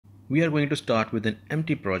We are going to start with an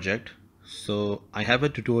empty project. So I have a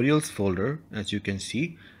tutorials folder, as you can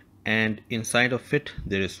see, and inside of it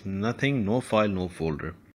there is nothing, no file, no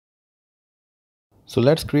folder. So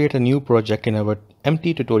let's create a new project in our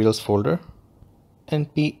empty tutorials folder.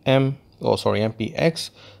 npx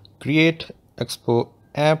create expo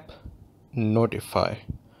app notify.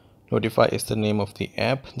 Notify is the name of the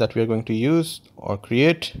app that we are going to use or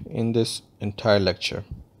create in this entire lecture.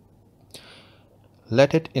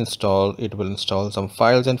 Let it install. It will install some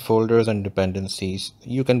files and folders and dependencies.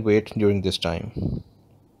 You can wait during this time.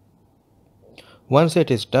 Once it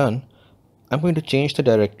is done, I'm going to change the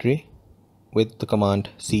directory with the command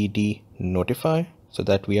cd notify so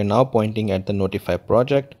that we are now pointing at the notify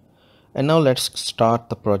project. And now let's start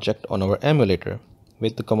the project on our emulator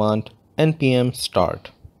with the command npm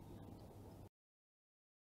start.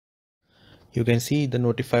 You can see the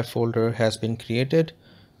notify folder has been created,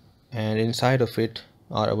 and inside of it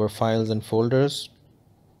are our files and folders.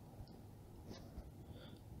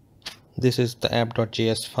 This is the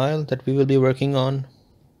App.Js file that we will be working on.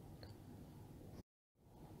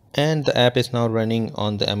 And the app is now running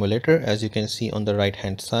on the emulator, as you can see on the right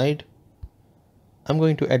hand side. I'm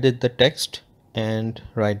going to edit the text and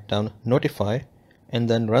write down notify and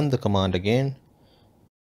then run the command again.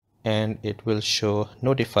 And it will show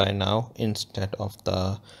notify now instead of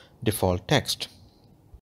the default text.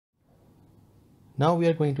 Now we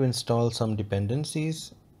are going to install some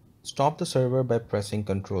dependencies. Stop the server by pressing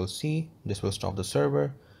Ctrl+C. This will stop the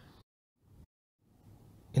server.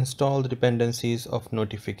 Install the dependencies of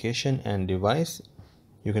notification and device.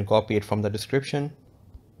 You can copy it from the description.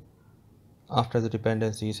 After the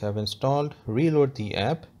dependencies have installed, reload the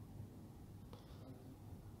app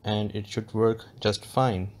and it should work just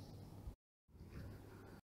fine.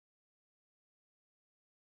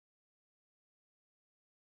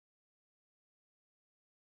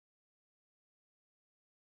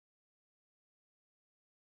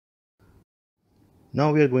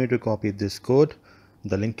 Now we are going to copy this code.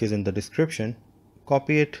 The link is in the description.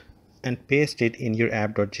 Copy it and paste it in your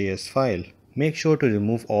app.js file. Make sure to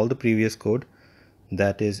remove all the previous code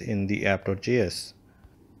that is in the app.js.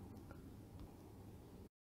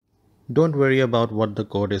 Don't worry about what the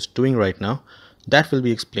code is doing right now. That will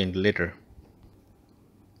be explained later.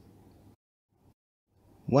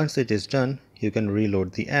 Once it is done, you can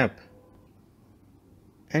reload the app.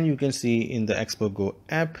 And you can see in the Expo Go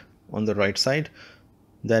app on the right side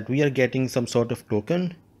that we are getting some sort of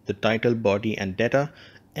token, the title, body and data,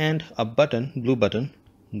 and a button, blue button,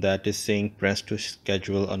 that is saying press to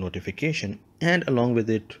schedule a notification, and along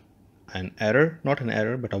with it an error, not an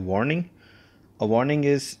error but a warning. A warning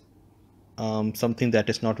is something that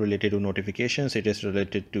is not related to notifications. It is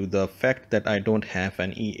related to the fact that I don't have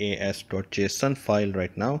an Eas.Json file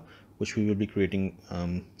right now, which we will be creating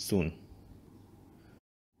soon.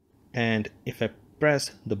 And if I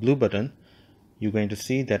press the blue button, you're going to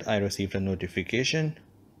see that I received a notification.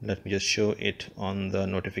 Let me just show it on the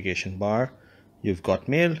notification bar. You've got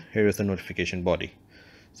mail. Here is the notification body.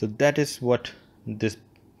 So that is what this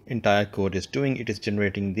entire code is doing. It is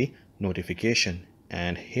generating the notification,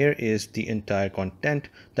 and here is the entire content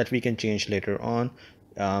that we can change later on.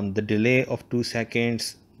 The delay of 2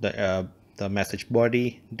 seconds, the message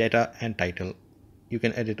body, data and title. You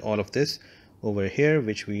can edit all of this over here,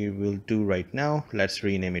 which we will do right now. Let's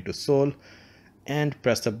rename it to Soul and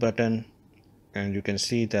press the button, and you can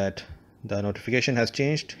see that the notification has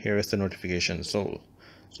changed. Here is the notification Soul.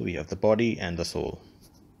 So we have the body and the soul.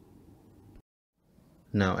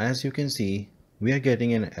 Now, as you can see, we are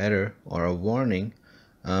getting an error or a warning.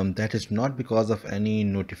 That is not because of any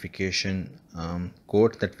notification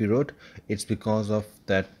code that we wrote. It's because of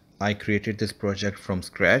that I created this project from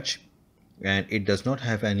scratch and it does not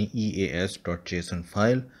have any eas.json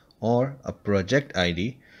file or a project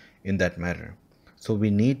ID in that matter. So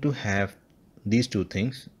we need to have these two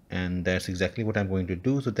things, and that's exactly what I'm going to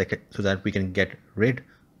do so that we can get rid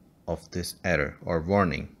of this error or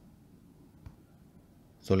warning.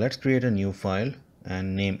 So let's create a new file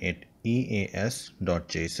and name it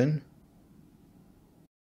eas.json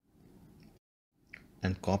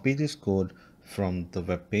and copy this code from the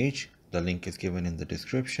web page. The link is given in the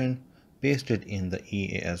description. Paste it in the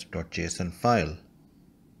eas.json file.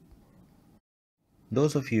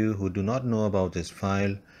 Those of you who do not know about this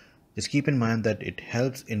file, just keep in mind that it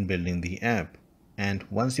helps in building the app, and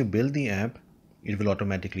once you build the app, it will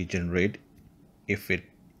automatically generate if it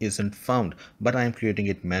isn't found, but I am creating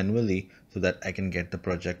it manually so that I can get the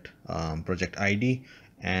project ID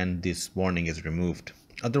and this warning is removed.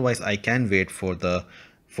 Otherwise I can wait for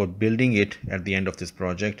building it at the end of this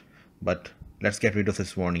project, but let's get rid of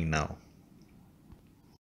this warning now.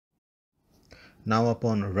 Now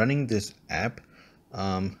upon running this app,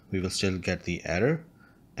 we will still get the error,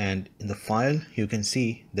 and in the file you can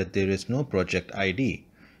see that there is no project ID,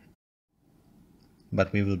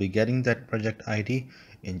 but we will be getting that project ID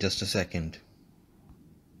in just a second.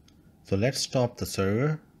 So let's stop the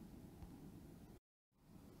server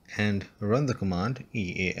and run the command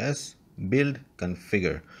eas build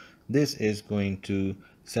configure. This is going to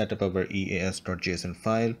set up our eas.json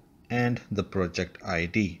file and the project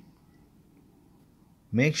ID.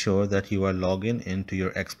 Make sure that you are logged in into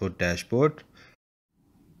your Expo dashboard.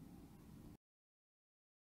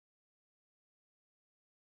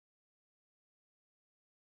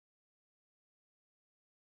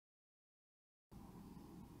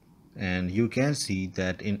 And you can see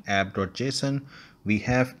that in App.Json we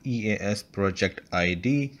have EAS project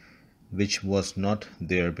ID, which was not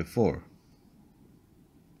there before.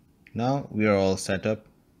 Now we are all set up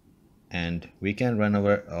and we can run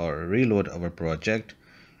our or reload our project,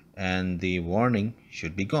 and the warning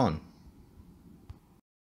should be gone.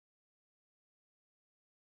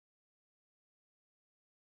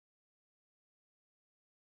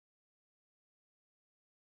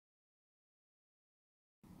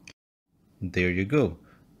 There you go.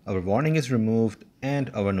 Our warning is removed and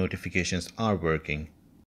our notifications are working.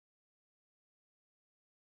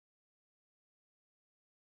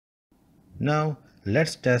 Now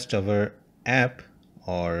let's test our app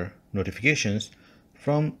or notifications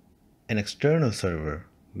from an external server,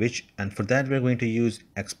 and for that we're going to use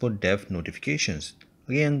Expo dev notifications.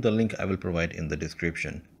 Again, the link I will provide in the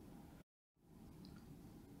description.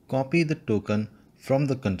 Copy the token from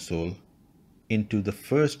the console into the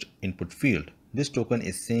first input field. This token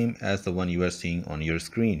is same as the one you are seeing on your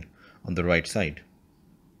screen on the right side.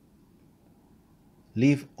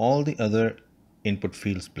 Leave all the other input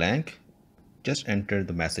fields blank. Just enter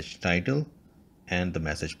the message title and the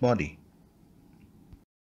message body.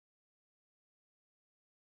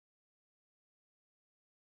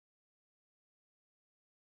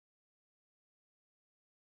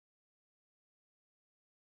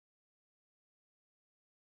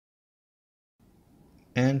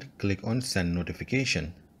 And click on send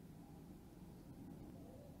notification.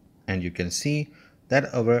 And you can see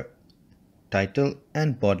that our title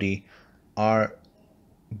and body are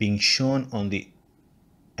being shown on the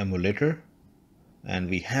emulator, and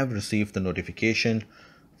we have received the notification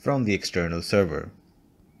from the external server.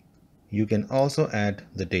 You can also add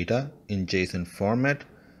the data in JSON format.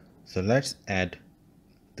 So let's add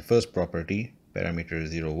the first property, parameter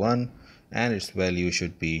 01, and its value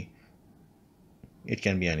should be, it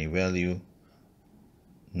can be any value.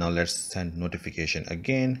 Now let's send notification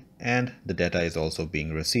again, and the data is also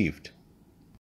being received.